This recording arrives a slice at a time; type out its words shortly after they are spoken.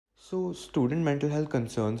So, student mental health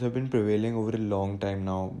concerns have been prevailing over a long time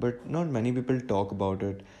now, but not many people talk about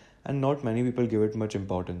it and not many people give it much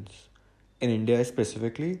importance. In India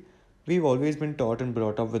specifically, we've always been taught and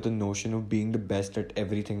brought up with the notion of being the best at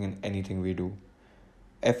everything and anything we do.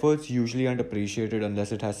 Efforts usually aren't appreciated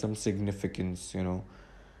unless it has some significance.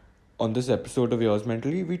 On this episode of Yours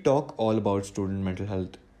Mentally, we talk all about student mental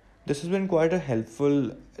health. This has been quite a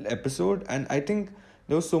helpful episode, and I think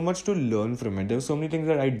there was so much to learn from it. There were so many things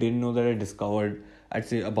that I didn't know that I discovered, I'd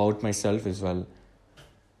say, about myself as well.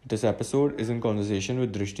 This episode is in conversation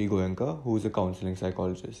with Drishti Goenka, who is a counseling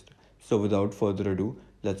psychologist. So, without further ado,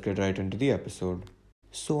 let's get right into the episode.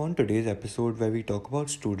 So, on today's episode, where we talk about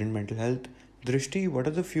student mental health, Drishti, what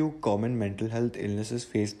are the few common mental health illnesses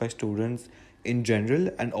faced by students in general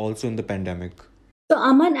and also in the pandemic? So,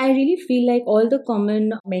 Aman, I really feel like all the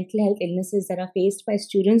common mental health illnesses that are faced by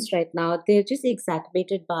students right now, they're just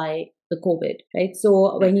exacerbated by the COVID, right?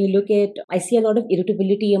 So, when you look at, I see a lot of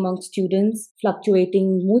irritability among students,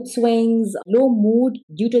 fluctuating mood swings, low mood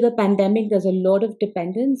due to the pandemic. There's a lot of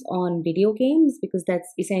dependence on video games because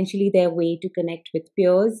that's essentially their way to connect with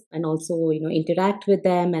peers and also, interact with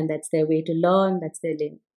them. And that's their way to learn. That's their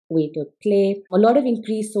way to play. A lot of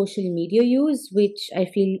increased social media use, which I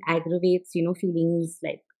feel aggravates, feelings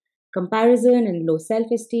like comparison and low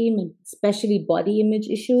self-esteem and especially body image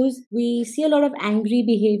issues. We see a lot of angry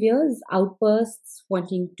behaviors, outbursts,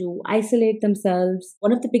 wanting to isolate themselves.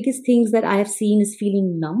 One of the biggest things that I have seen is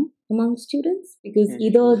feeling numb among students because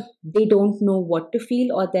either they don't know what to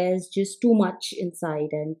feel or there's just too much inside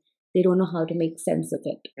and they don't know how to make sense of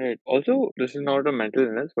it. Right. Also, this is not a mental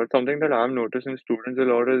illness, but something that I've noticed in students a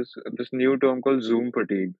lot is this new term called Zoom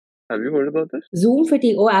fatigue. Have you heard about this? Zoom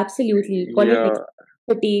fatigue. Oh, absolutely. Call it like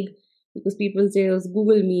Yeah, fatigue because people say there's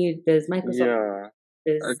Google Meet, there's Microsoft, yeah. I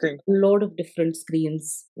there's think, a lot of different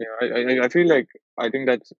screens. yeah, I feel like I think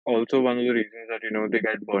that's also one of the reasons that they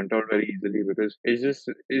get burnt out very easily because it's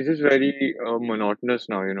just very monotonous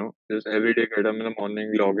now. Just every day get up in the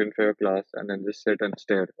morning, log in for your class, and then just sit and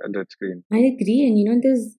stare at that screen. I agree,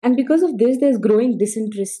 and because of this, there's growing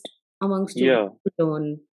disinterest among students Yeah, to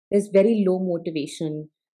learn. There's very low motivation.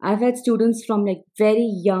 I've had students from like very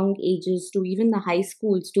young ages to even the high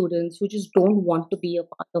school students who just don't want to be a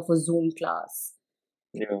part of a Zoom class.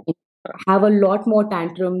 yeah. Have a lot more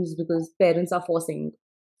tantrums because parents are forcing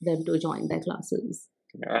them to join their classes.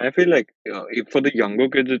 Yeah, I feel like if for the younger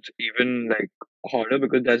kids, it's even like harder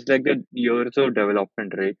because that's like the years of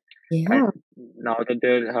development, right? And Yeah. now that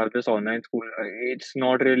they have this online school, it's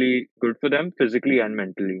not really good for them physically and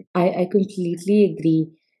mentally. I completely agree.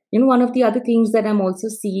 One of the other things that I'm also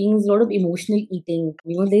seeing is a lot of emotional eating.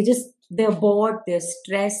 They're bored, they're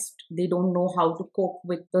stressed, they don't know how to cope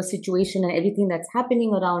with the situation and everything that's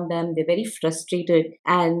happening around them. They're very frustrated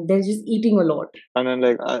and they're just eating a lot. And then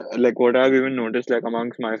like what I've even noticed like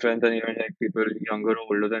amongst my friends and even like people younger or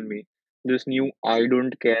older than me, this new I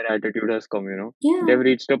don't care attitude has come. Yeah, They've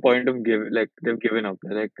reached a point of they've given up.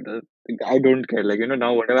 They're like I don't care. Like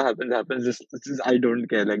now whatever happens happens. This is I don't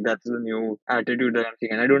care. Like that's the new attitude that I'm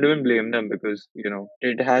seeing, and I don't even blame them because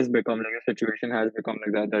it has become like a situation has become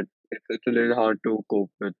like that it's a little hard to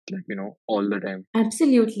cope with like all the time.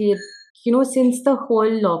 absolutely. Since the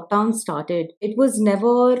whole lockdown started, it was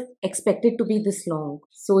never expected to be this long.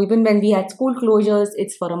 So even when we had school closures,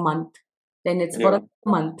 it's for a month. Then it's for Yeah. a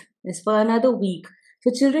month. It's for another week.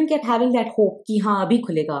 So children kept having that hope ki haan abhi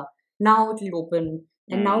khulega. Now it will open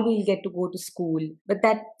and now Mm. we'll get to go to school. But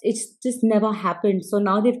that it's just never happened. So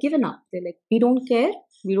now they've given up. They're like, we don't care.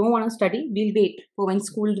 We don't want to study. We'll wait for when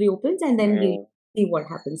school reopens and then we'll Yeah. see what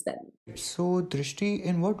happens then. So, Drishti,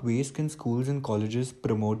 in what ways can schools and colleges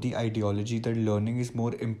promote the ideology that learning is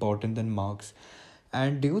more important than marks?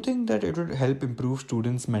 And do you think that it would help improve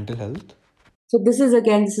students' mental health? So this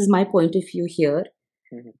is my point of view here.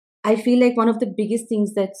 Mhm. I feel like one of the biggest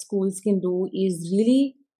things that schools can do is really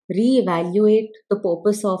reevaluate the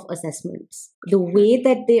purpose of assessments, the way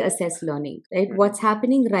that they assess learning, right? Mhm. What's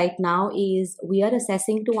happening right now is we are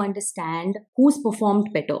assessing to understand who's performed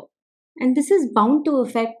better. And this is bound to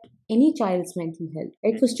affect any child's mental health,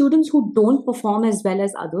 right? For Mhm. students who don't perform as well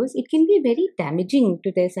as others, it can be very damaging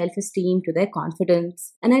to their self esteem, to their confidence.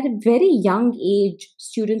 And at a very young age,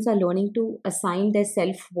 students are learning to assign their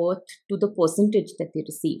self worth to the percentage that they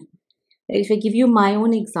receive. If I give you my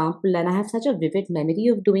own example, and I have such a vivid memory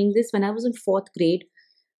of doing this when I was in fourth grade,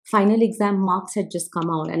 final exam marks had just come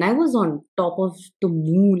out, and I was on top of the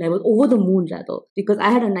moon. I was over the moon rather, because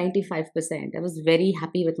I had a 95%. I was very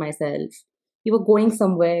happy with myself. We were going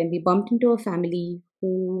somewhere, and we bumped into a family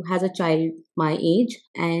who has a child my age,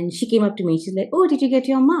 and she came up to me. She's like, "Oh, did you get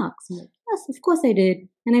your marks?" I'm like, yes, of course I did.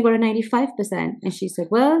 And I got a 95%. And she said,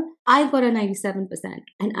 well, I got a 97%.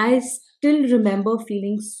 And I still remember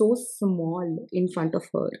feeling so small in front of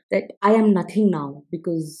her that I am nothing now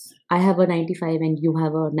because I have a 95 and you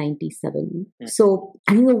have a 97. Mm. So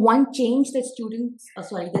I think the one change that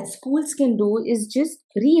that schools can do is just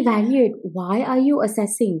reevaluate. Why are you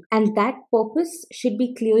assessing? And that purpose should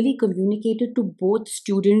be clearly communicated to both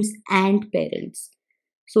students and parents.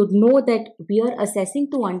 So know that we are assessing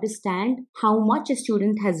to understand how much a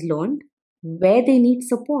student has learned, where they need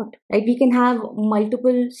support. Right? We can have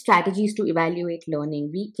multiple strategies to evaluate learning.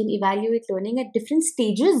 We can evaluate learning at different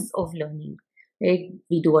stages of learning. Right?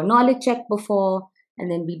 We do a knowledge check before, and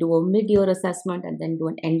then we do a mid-year assessment, and then do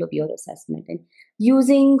an end-of-year assessment. And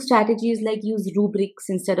using strategies like use rubrics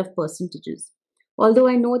instead of percentages. Although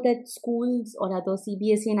I know that schools or other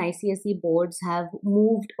CBSE and ICSE boards have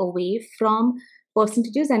moved away from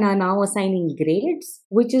percentages and are now assigning grades,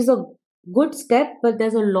 which is a good step, but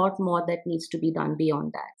there's a lot more that needs to be done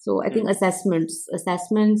beyond that. So I think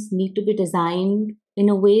assessments need to be designed in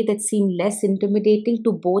a way that seem less intimidating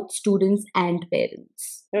to both students and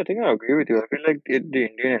parents. Yeah, I think I agree with you. I feel like the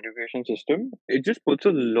Indian education system, it just puts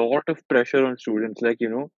a lot of pressure on students. Like,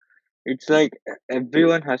 it's like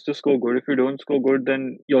everyone has to score good. If you don't score good,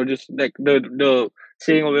 then you're just like the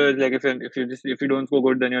saying over is like if you don't score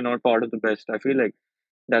good, then you're not part of the best. I feel like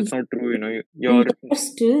that's not true. You're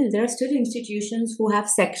There are still institutions who have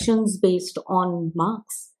sections based on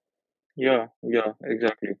marks. yeah,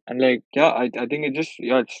 exactly. And like I think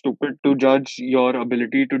it's stupid to judge your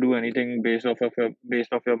ability to do anything based off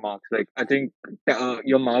your marks. Like I think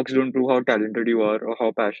your marks don't prove how talented you are or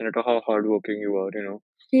how passionate or how hardworking you are.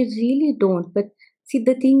 They really don't. But see,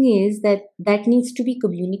 the thing is that needs to be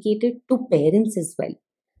communicated to parents as well.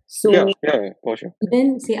 So Yeah, for sure.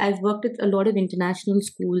 then, say, I've worked with a lot of international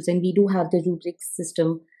schools, and we do have the rubrics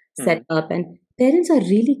system set Hmm. up, and parents are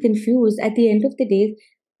really confused at the end of the day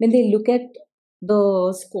when they look at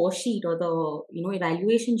the score sheet or the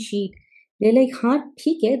evaluation sheet. They're like, "Huh,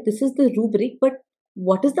 theek hai, this is the rubric, but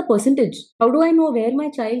what is the percentage? How do I know where my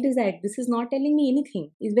child is at? This is not telling me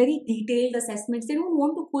anything." It's very detailed assessments. They don't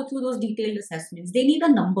want to go through those detailed assessments. They need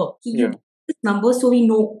a number. You Yeah. give this number so we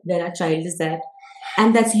know where our child is at.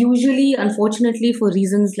 And that's usually, unfortunately, for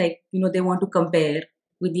reasons like they want to compare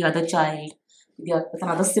with the other child, with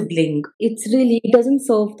another sibling. It doesn't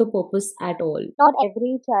serve the purpose at all. Not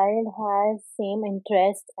every child has same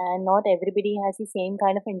interest, and not everybody has the same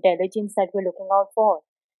kind of intelligence that we're looking out for.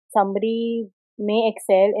 Somebody may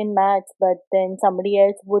excel in maths, but then somebody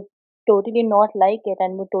else would totally not like it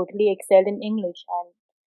and would totally excel in English, and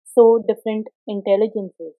so different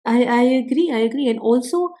intelligences. I agree. And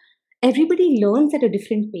also, everybody learns at a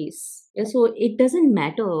different pace. Yeah, so it doesn't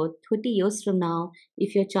matter 30 years from now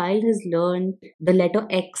if your child has learned the letter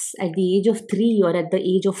X at the age of 3 or at the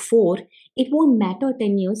age of 4. It won't matter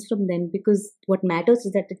 10 years from then, because what matters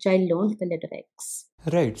is that the child learned the letter X.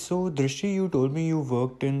 Right. So, Drishti, you told me you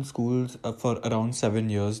worked in schools for around 7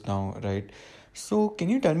 years now, right? So, can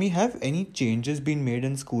you tell me, have any changes been made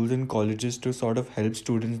in schools and colleges to sort of help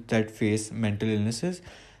students that face mental illnesses?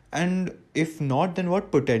 And if not, then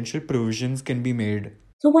what potential provisions can be made?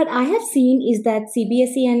 So what I have seen is that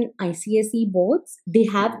CBSE and ICSE boards, they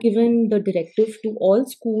have given the directive to all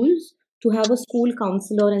schools to have a school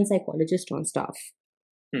counselor and psychologist on staff.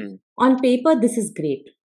 Hmm. On paper, this is great.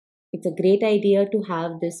 It's a great idea to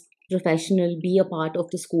have this professional be a part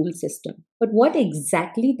of the school system. But what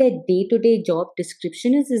exactly their day-to-day job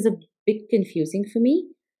description is a bit confusing for me,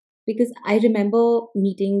 because I remember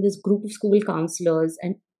meeting this group of school counselors,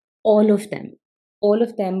 and all of them, all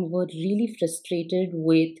of them were really frustrated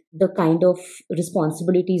with the kind of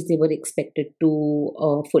responsibilities they were expected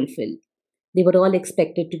to fulfill. They were all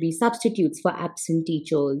expected to be substitutes for absent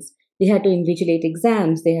teachers. They had to invigilate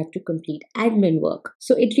exams. They have to complete admin work.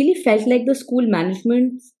 So it really felt like the school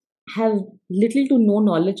management have little to no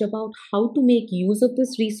knowledge about how to make use of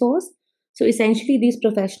this resource. So essentially, these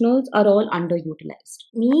professionals are all underutilized.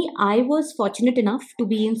 Me, I was fortunate enough to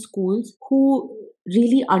be in schools who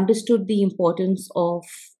really understood the importance of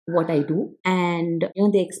what I do, and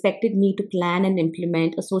they expected me to plan and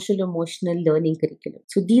implement a social emotional learning curriculum.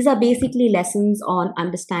 So these are basically lessons on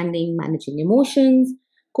understanding managing emotions,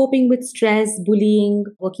 coping with stress, bullying,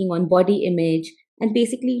 working on body image, and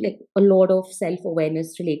basically like a lot of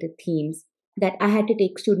self-awareness related themes that I had to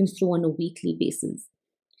take students through on a weekly basis.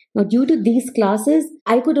 Now, due to these classes,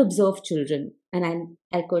 I could observe children, and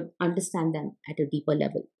I could understand them at a deeper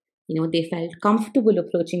level. They felt comfortable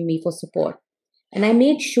approaching me for support. And I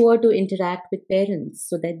made sure to interact with parents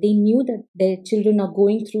so that they knew that their children are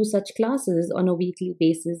going through such classes on a weekly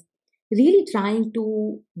basis, really trying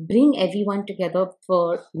to bring everyone together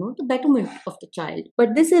for the betterment of the child.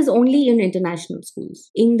 But this is only in international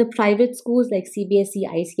schools. In the private schools like CBSE,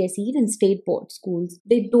 ICSE, even state board schools,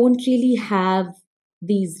 they don't really have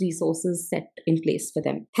these resources set in place for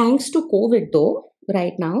them. Thanks to COVID, though,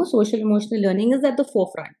 right now, social emotional learning is at the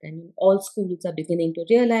forefront, and all schools are beginning to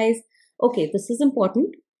realize, okay, this is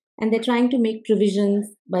important. And they're trying to make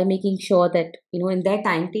provisions by making sure that, in their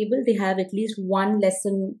timetable, they have at least one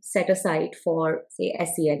lesson set aside for, say,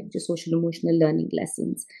 SEL, which is social emotional learning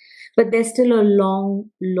lessons. But there's still a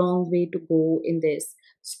long, long way to go in this.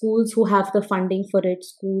 Schools who have the funding for it,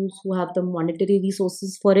 schools who have the monetary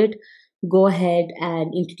resources for it, go ahead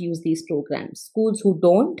and introduce these programs. Schools who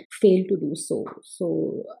don't fail to do so.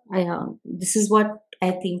 So this is what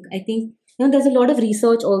I think. I think there's a lot of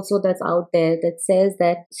research also that's out there that says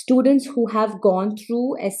that students who have gone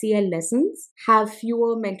through SEL lessons have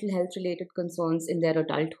fewer mental health related concerns in their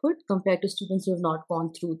adulthood compared to students who have not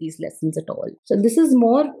gone through these lessons at all. So this is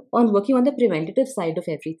more on working on the preventative side of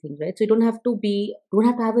everything, right? So you don't have to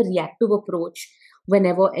have a reactive approach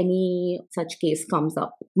whenever any such case comes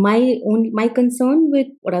up. My concern with,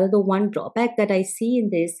 or rather the one drawback that I see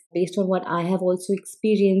in this, based on what I have also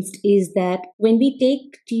experienced, is that when we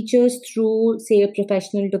take teachers through, say, a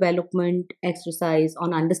professional development exercise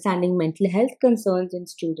on understanding mental health concerns in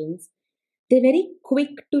students, they're very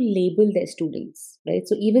quick to label their students, right?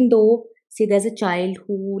 So even though, say, there's a child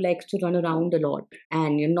who likes to run around a lot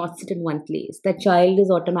and not sit in one place, that child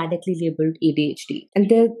is automatically labeled ADHD.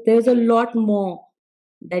 And there's a lot more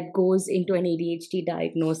that goes into an ADHD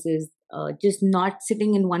diagnosis. Just not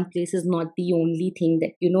sitting in one place is not the only thing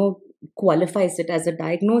that qualifies it as a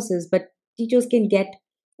diagnosis. But teachers can get,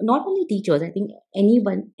 not only teachers, I think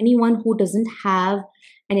anyone who doesn't have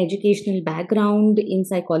an educational background in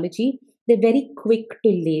psychology, they're very quick to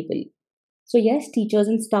label. So yes, teachers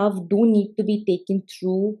and staff do need to be taken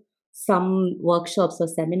through some workshops or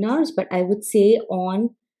seminars, but I would say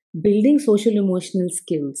on building social emotional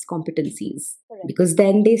skills, competencies. Correct. Because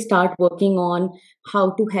then they start working on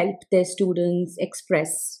how to help their students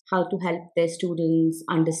express, how to help their students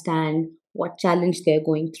understand what challenge they're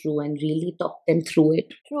going through and really talk them through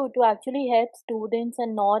it. True, to actually help students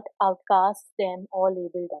and not outcast them or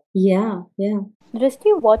label them. Yeah.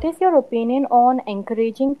 Drishti, what is your opinion on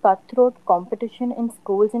encouraging cutthroat competition in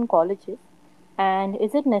schools and colleges? And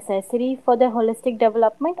is it necessary for their holistic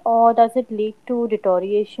development, or does it lead to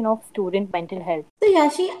deterioration of student mental health? So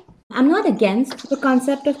Yashi, I'm not against the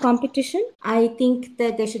concept of competition. I think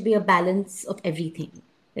that there should be a balance of everything.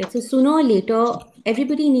 Right? So sooner or later,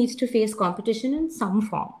 everybody needs to face competition in some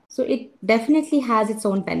form. So it definitely has its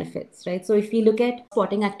own benefits, right? So if we look at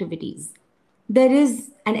sporting activities, there is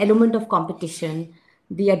an element of competition,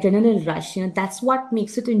 the adrenaline rush, that's what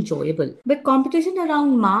makes it enjoyable. But competition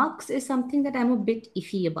around marks is something that I'm a bit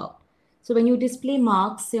iffy about. So when you display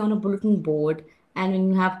marks, say on a bulletin board, and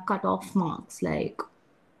when you have cut-off marks like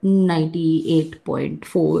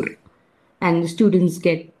 98.4 and the students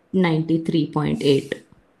get 93.8,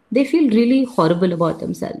 they feel really horrible about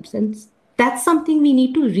themselves. And that's something we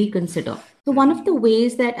need to reconsider. So one of the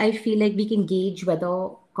ways that I feel like we can gauge whether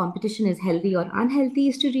competition is healthy or unhealthy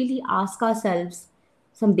is to really ask ourselves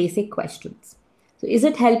some basic questions. So is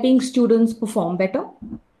it helping students perform better?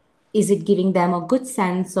 Is it giving them a good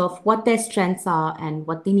sense of what their strengths are and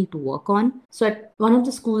what they need to work on? So at one of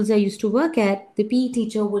the schools I used to work at, the PE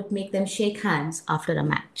teacher would make them shake hands after a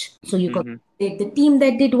match. So you congratulate the team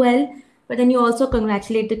that did well, but then you also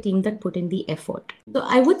congratulate the team that put in the effort. So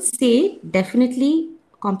I would say definitely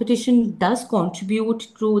competition does contribute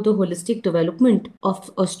to the holistic development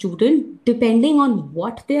of a student, depending on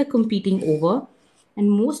what they are competing over, and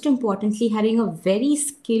most importantly, having a very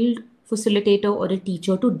skilled facilitator or a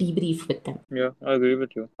teacher to debrief with them. Yeah, I agree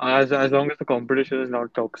with you. As long as the competition is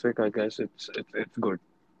not toxic, I guess it's good.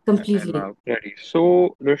 Completely. Ready.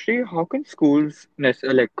 So, Rishi, how can schools,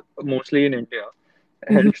 like mostly in India,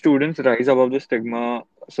 help students rise above the stigma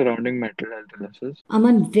surrounding mental health illnesses?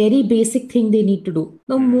 Aman, very basic thing they need to do.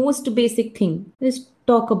 The most basic thing is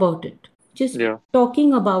talk about it. Just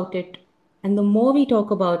talking about it. And the more we talk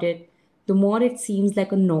about it, the more it seems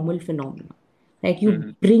like a normal phenomenon. Like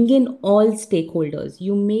you bring in all stakeholders.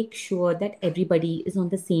 You make sure that everybody is on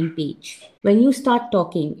the same page. When you start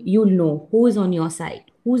talking, you'll know who is on your side,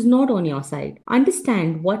 who's not on your side.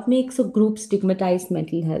 Understand what makes a group stigmatize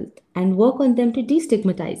mental health and work on them to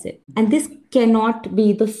destigmatize it. And this cannot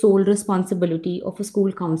be the sole responsibility of a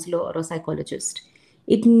school counselor or a psychologist.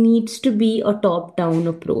 It needs to be a top-down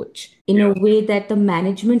approach in a way that the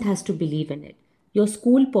management has to believe in it. Your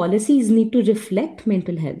school policies need to reflect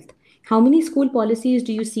mental health. How many school policies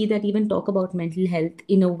do you see that even talk about mental health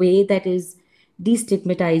in a way that is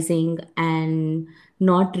destigmatizing and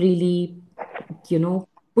not really, you know,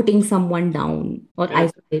 putting someone down or Yeah,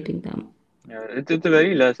 isolating them? it's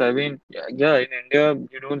very less. I mean, yeah, in India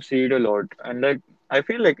you don't see it a lot, and like I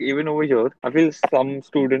feel like even over here, I feel some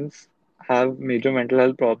students have major mental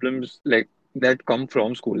health problems like that come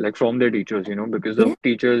from school, like from their teachers, because Yeah. of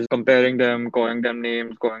teachers comparing them, calling them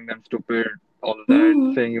names, calling them stupid, all of that,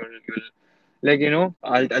 Hmm. saying you'll like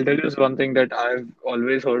I'll tell you this one thing that I've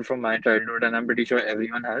always heard from my childhood, and I'm pretty sure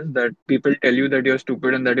everyone has, that people tell you that you're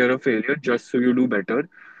stupid and that you're a failure just so you do better.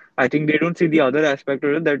 I think they don't see the other aspect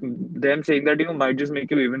of it, that them saying that might just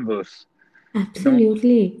make you even worse. You know,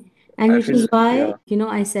 Absolutely. And I which is feel why, yeah,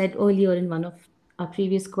 I said earlier in one of our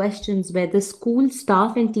previous questions where the school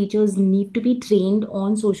staff and teachers need to be trained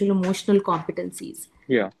on social emotional competencies.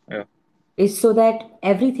 yeah, Is so that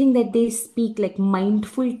everything that they speak, like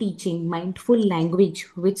mindful teaching, mindful language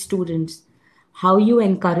with students, how you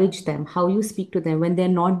encourage them, how you speak to them when they're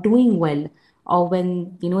not doing well, or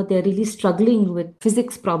when they're really struggling with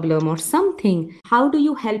physics problem or something, how do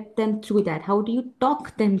you help them through that? How do you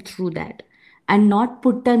talk them through that and not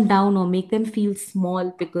put them down or make them feel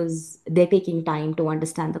small because they're taking time to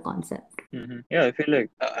understand the concept? yeah. I feel like,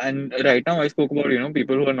 and right now I spoke about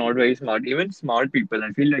people who are not very smart, even smart people.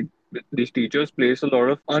 I feel like these teachers place a lot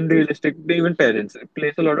of unrealistic, even parents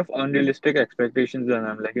place a lot of unrealistic expectations on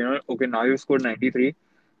them. Like okay, now you scored 93.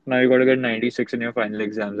 Now you got to get 96 in your final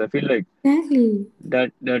exams. I feel like Exactly.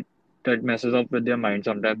 that that that messes up with their mind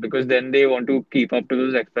sometimes, because then they want to keep up to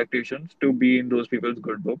those expectations to be in those people's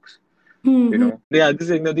good books. Hmm. They are just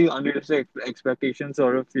saying that the unrealistic expectations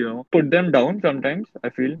sort of put them down sometimes, I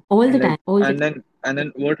feel. All And the like time, all the time. and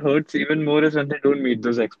then what hurts even more is when they don't meet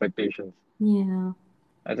those expectations. Yeah.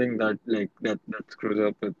 I think that that screws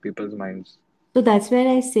up with people's minds. So that's where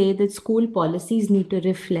I say that school policies need to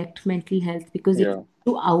reflect mental health because it Yeah.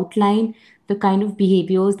 to outline the kind of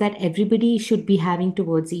behaviors that everybody should be having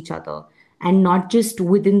towards each other and not just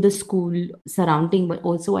within the school surrounding but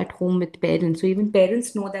also at home with parents. So even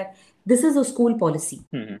parents know that this is a school policy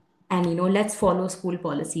Hmm. and let's follow school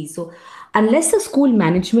policies. So unless the school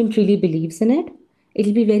management really believes in it,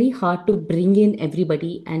 it'll be very hard to bring in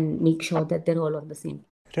everybody and make sure that they're all on the same.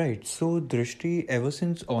 Right, so Drishti, ever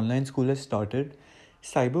since online school has started,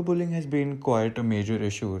 cyberbullying has been quite a major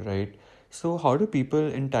issue, right? So, how do people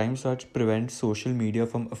in times such prevent social media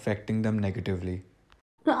from affecting them negatively?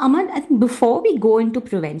 So, Aman, I think before we go into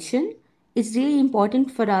prevention, it's really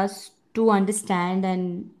important for us to understand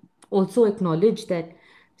and also acknowledge that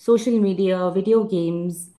social media, video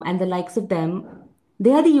games, and the likes of them,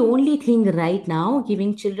 they are the only thing right now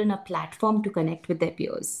giving children a platform to connect with their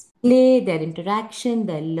peers. Play, their interaction,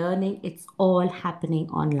 their learning, it's all happening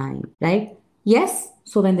online, right? Yes,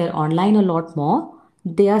 so when they're online a lot more,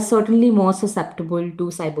 they are certainly more susceptible to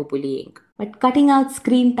cyberbullying. But cutting out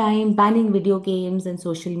screen time, banning video games and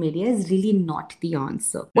social media is really not the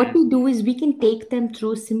answer. What we do is we can take them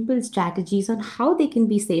through simple strategies on how they can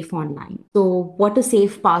be safe online. So, what a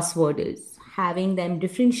safe password is, having them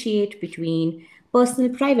differentiate between personal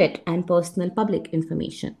private and personal public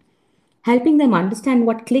information, helping them understand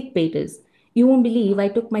what clickbait is. You won't believe I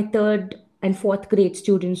took my third and fourth grade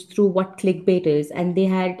students through what clickbait is, and they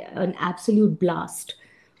had an absolute blast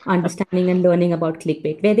understanding and learning about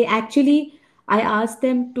clickbait, where they actually, I asked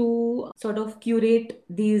them to sort of curate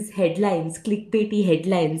these headlines, clickbaity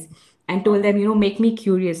headlines, and told them, make me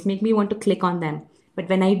curious, make me want to click on them. But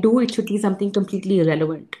when I do, it should be something completely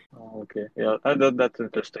irrelevant. Oh, okay. Yeah, that's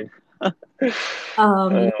interesting.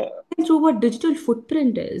 um, Uh, through what digital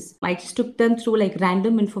footprint is. I just took them through like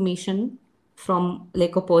random information from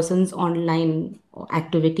like a person's online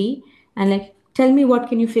activity and like tell me what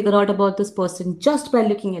can you figure out about this person just by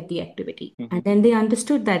looking at the activity. And mhm. then they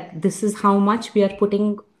understood that this is how much we are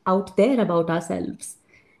putting out there about ourselves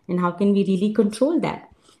and how can we really control that.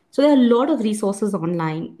 So there are a lot of resources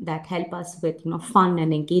online that help us with fun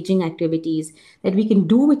and engaging activities that we can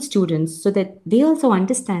do with students so that they also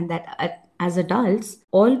understand that as adults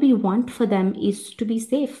all we want for them is to be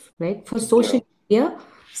safe, right? For Yeah. social media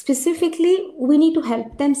specifically, we need to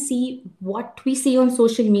help them see what we see on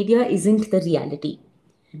social media isn't the reality.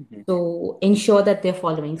 Mhm. So ensure that they're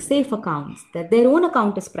following safe accounts, that their own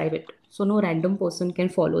account is private so no random person can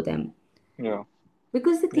follow them. Yeah.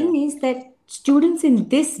 Because the Yeah. thing is that students in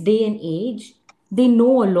this day and age, they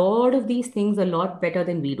know a lot of these things a lot better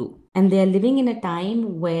than we do. And they are living in a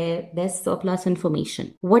time where there's surplus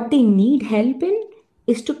information. What they need help in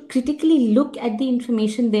is to critically look at the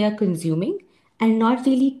information they are consuming and not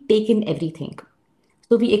really take in everything.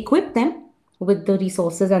 So we equip them with the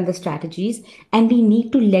resources and the strategies, and we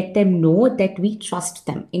need to let them know that we trust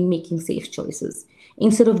them in making safe choices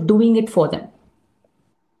instead of doing it for them.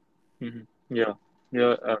 Hmm. Yeah,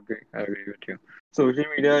 yeah, I agree with you. Social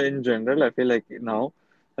media in general, I feel like now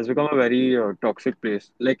has become a very toxic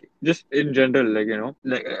place. Like just in general, like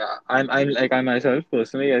like I myself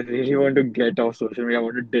personally, I really want to get off social media. I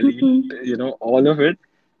want to delete, Mhm. all of it,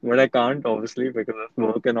 but I can't obviously because of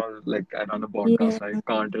work and all. Like I run a Yeah. podcast, I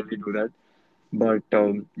can't really do that. But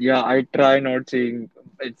yeah, I try not seeing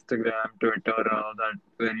Instagram, Twitter, and all that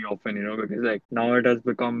very often, because like now it has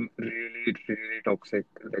become really, really toxic.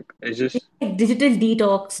 Like it's It's just, like digital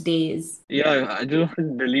detox days. yeah, I just want to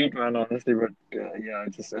delete, man, honestly. But yeah, I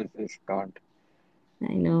just can't.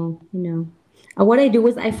 I know, you know. What I do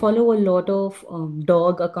is I follow a lot of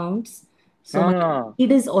dog accounts. So my Ah,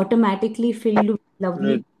 feed is automatically filled with right,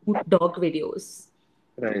 lovely cute dog videos.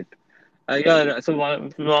 right. Yeah, so one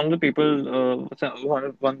of the people,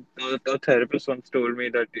 a therapist once told me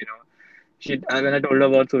that, when I told her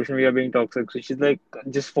about social media being toxic, so she's like,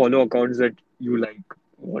 just follow accounts that you like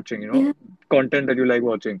watching, Yeah, content that you like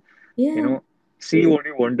watching. You yeah. know, see what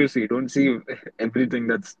you want to see. Don't see everything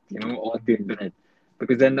that's, on the internet.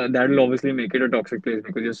 Because then that'll obviously make it a toxic place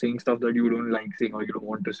because you're seeing stuff that you don't like seeing or you don't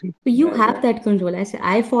want to see. So you Yeah, have that control. I say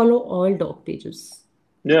I follow all dog pages.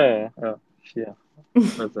 yeah, yeah, yeah.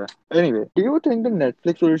 That's that. Anyway, do you think the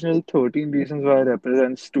Netflix original 13 Reasons Why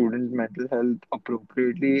represents student mental health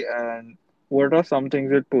appropriately, and what are some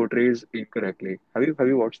things it portrays incorrectly? Have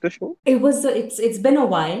you watched the show? It's been a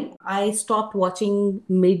while. I stopped watching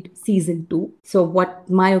mid season 2. So what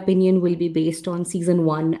my opinion will be based on season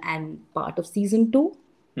 1 and part of season 2.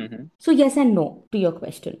 Mm-hmm. So yes and no to your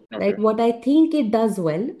question, right? Okay. What I think it does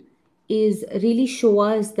well is really show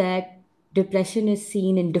us that depression is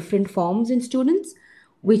seen in different forms in students,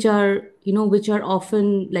 which are, which are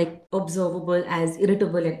often like observable as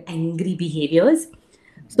irritable and angry behaviors.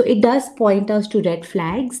 So it does point us to red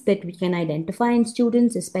flags that we can identify in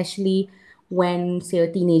students, especially when, say,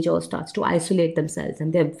 a teenager starts to isolate themselves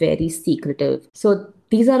and they're very secretive. So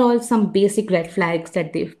these are all some basic red flags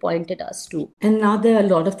that they've pointed us to. And now there are a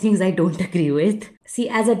lot of things I don't agree with. See,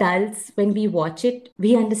 as adults, when we watch it,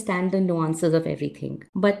 we understand the nuances of everything.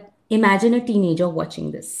 But imagine a teenager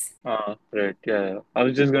watching this. Right. Yeah, yeah. I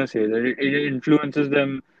was just gonna say that it influences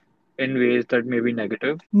them in ways that may be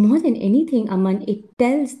negative. More than anything, Aman, it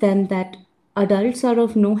tells them that adults are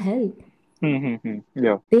of no help. Mm-hmm.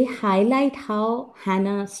 Yeah. They highlight how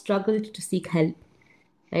Hannah struggled to seek help,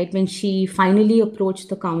 right? When she finally approached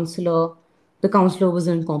the counselor was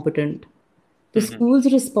incompetent. The Mm-hmm.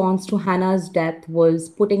 school's response to Hannah's death was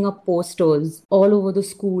putting up posters all over the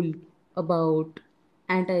school about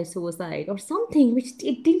anti suicide or something, which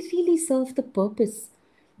it didn't really serve the purpose.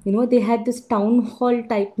 They had this town hall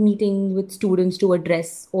type meeting with students to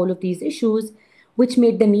address all of these issues, which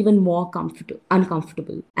made them even more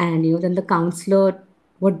uncomfortable. And then the counselor,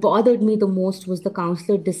 what bothered me the most was the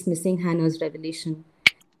counselor dismissing Hannah's revelation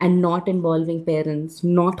and not involving parents,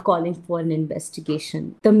 not calling for an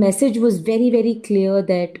investigation. The message was very, very clear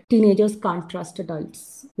that teenagers can't trust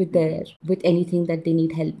adults with anything that they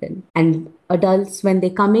need help in. And adults, when they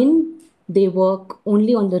come in, they work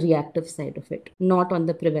only on the reactive side of it, not on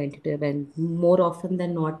the preventative. And more often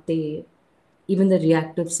than not, they even the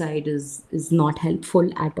reactive side is not helpful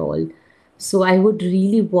at all. So I would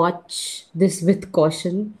really watch this with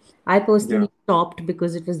caution. I Yeah. personally stopped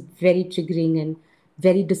because it was very triggering and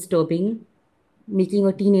very disturbing. Making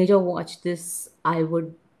a teenager watch this, I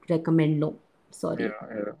would recommend no. Yeah. Sorry. Yeah.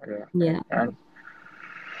 Yeah. Yeah. Yeah. And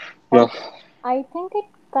I yeah. I think it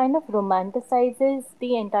kind of romanticizes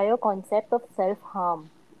the entire concept of self-harm,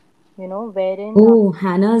 wherein Oh,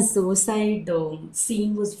 Hannah's suicide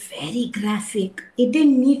scene was very graphic. It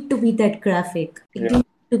didn't need to be that graphic. It Yeah. didn't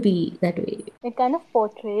need to be that way. it kind of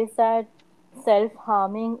portrays that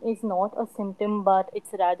self-harming is not a symptom, but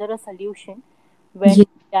it's rather a solution, when Yeah.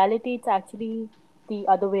 in reality it's actually the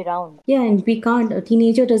other way around. Yeah, and we can't, a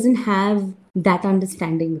teenager doesn't have that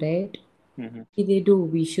understanding, right? Mm-hmm. Maybe they do.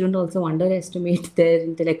 We shouldn't also underestimate their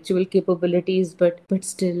intellectual capabilities, but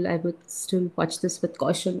still, I would still watch this with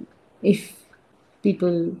caution if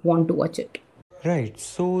people want to watch it. Right.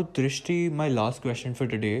 So, Drishti, my last question for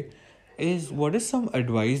today is what is some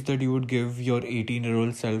advice that you would give your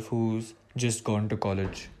 18-year-old self who's just gone to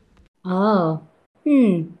college? Ah,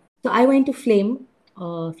 hmm. So I went to Flame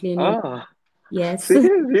Uni. Ah, Yes.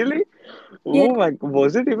 serious? Really? Yeah. Oh my,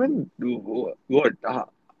 was it even what?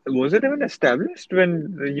 Was it even established when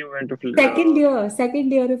you went to? Second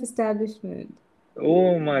year of establishment.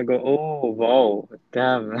 Oh my God! Oh wow!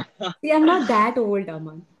 Damn. See, I'm not that old,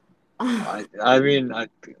 Aman. I mean,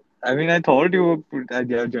 I mean, I thought you were, I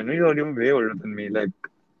generally thought you were way older than me. Like,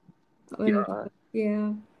 Well, yeah.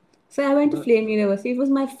 yeah. So I went to But, Flame University. It was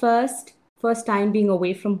my first time being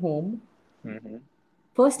away from home. hmm.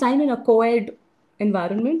 First time in a co-ed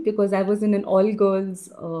environment because I was in an all-girls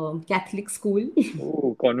Catholic school.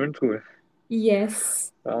 Oh, convent school.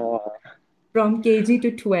 Yes, Ah, from KG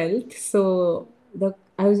to 12th. So the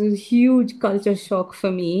I was a huge culture shock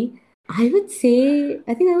for me. I would say,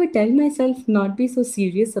 I think I would tell myself not be so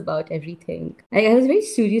serious about everything. I was a very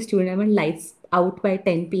serious student. I went lights out by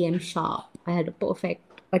 10 p.m. sharp. I had a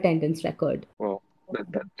perfect attendance record. wow.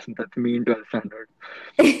 That's mean to our standard.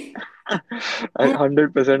 And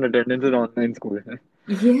 100% attendance in online school.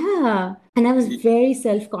 yeah, and I was very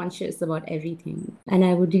self-conscious about everything. And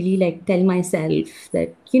I would really like tell myself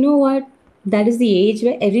that, you know what, that is the age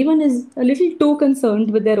where everyone is a little too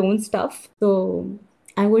concerned with their own stuff. So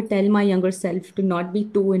I would tell my younger self to not be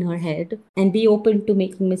too in her head and be open to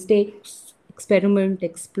making mistakes, experiment,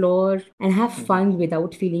 explore, and have Mhm. fun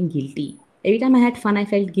without feeling guilty. Every time I had fun, I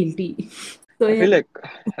felt guilty. So I yeah. feel like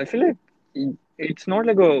I feel like it's not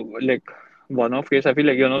like a like one-off case. I feel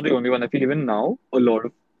like you're not the only one. I feel even now a lot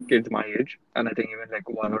of kids my age, and I think even like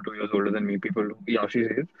 1 or 2 years older than me, people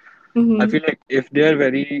Yashi's age. I Mm-hmm. feel like if they are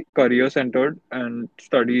very career centered and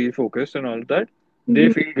study focused and all that, they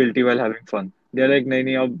Mm-hmm. feel guilty while having fun. They're like, nahi,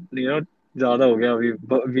 nahi, ab, ज़्यादा हो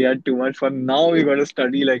गया. We had too much fun. Now we got to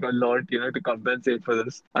study like a lot, to compensate for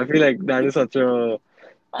this. I feel like that is such a,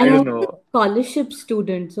 I And I don't was a know. scholarship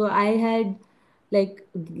student, so I had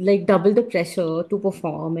like double the pressure to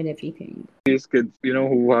perform and everything. These kids,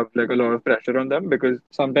 who have like a lot of pressure on them because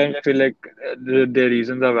sometimes I feel like their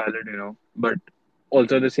reasons are valid, but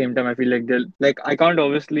also at the same time I feel like they'll like I can't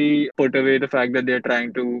obviously put away the fact that they're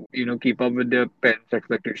trying to keep up with their parents'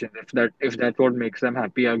 expectations. If that's what makes them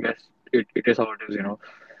happy, I guess it is how it is.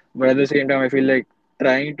 But at the same time, I feel like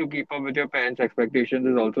trying to keep up with your parents' expectations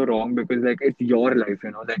is also wrong because like it's your life,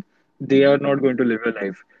 like they are not going to live your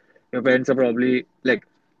life. Your parents are probably like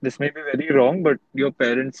this may be very wrong, but your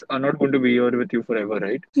parents are not going to be here with you forever,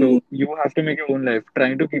 right? Hmm. So you have to make your own life.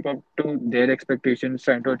 Trying to keep up to their expectations,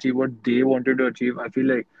 trying to achieve what they wanted to achieve, I feel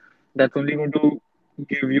like that's only going to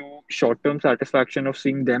give you short-term satisfaction of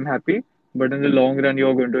seeing them happy, but in the long run,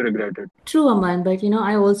 you're going to regret it. True, Aman, but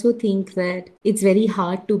I also think that it's very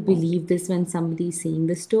hard to believe this when somebody is saying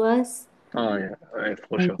this to us. Oh yeah,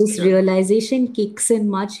 for And sure. this Yeah. realization kicks in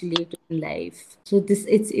much later in life. So this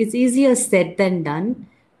it's easier said than done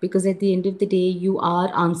because at the end of the day you are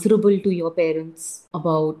answerable to your parents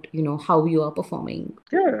about, how you are performing.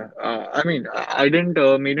 Yeah, I mean, I didn't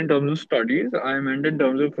mean in terms of studies. I meant in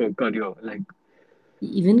terms of career. Like,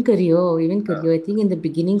 Even career, uh, I think in the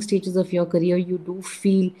beginning stages of your career, you do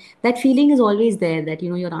feel that feeling is always there that,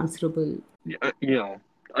 you're answerable. yeah.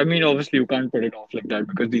 I mean, obviously, you can't put it off like that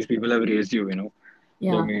because these people have raised you. They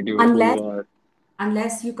Yeah. made you who Unless you are.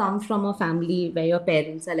 unless you come from a family where your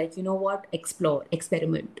parents are like, you know what, explore,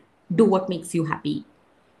 experiment, do what makes you happy.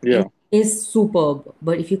 Yeah, It is superb.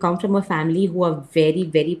 But if you come from a family who are very,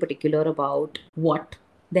 very particular about what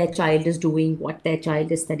their child is doing, what their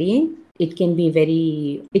child is studying, it can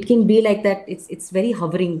be like that. It's very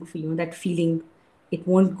hovering for you, that feeling. It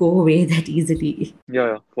won't go away that easily.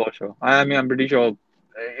 yeah, for sure. I mean, I'm pretty sure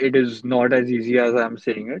it is not as easy as I'm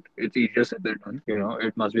saying it. It's easier said than done.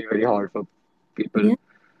 It must be very hard for people. Yeah,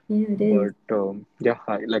 yeah, it is. But yeah,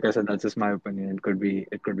 like I said, that's just my opinion. It could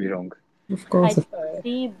be wrong. Of I course, of think course.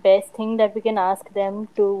 the best thing that we can ask them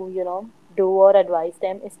to, do or advise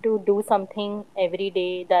them is to do something every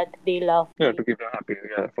day that they love. Yeah, to keep them happy.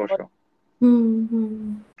 Yeah, for Or sure.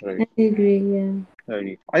 Hmm. Right. I agree, yeah.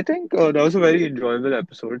 Right. I think that was a very enjoyable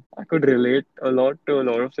episode. I could relate a lot to a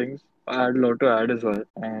lot of things. I had a lot to add as well,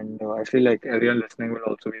 and I feel like everyone listening will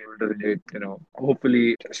also be able to relate.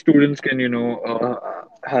 Hopefully, students can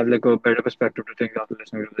have like a better perspective to things after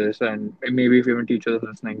listening to this, and maybe if even teachers are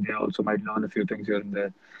listening, they also might learn a few things here and there.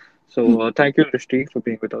 Hmm. So, thank you, Rishti, for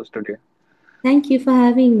being with us today. Thank you for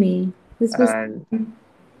having me. This was And fun.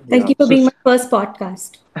 Thank yeah, you for being my first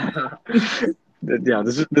podcast. yeah,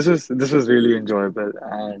 this was really enjoyable.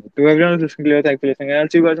 And to everyone who's listening, thank you for listening. And I'll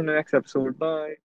see you guys in the next episode. Bye.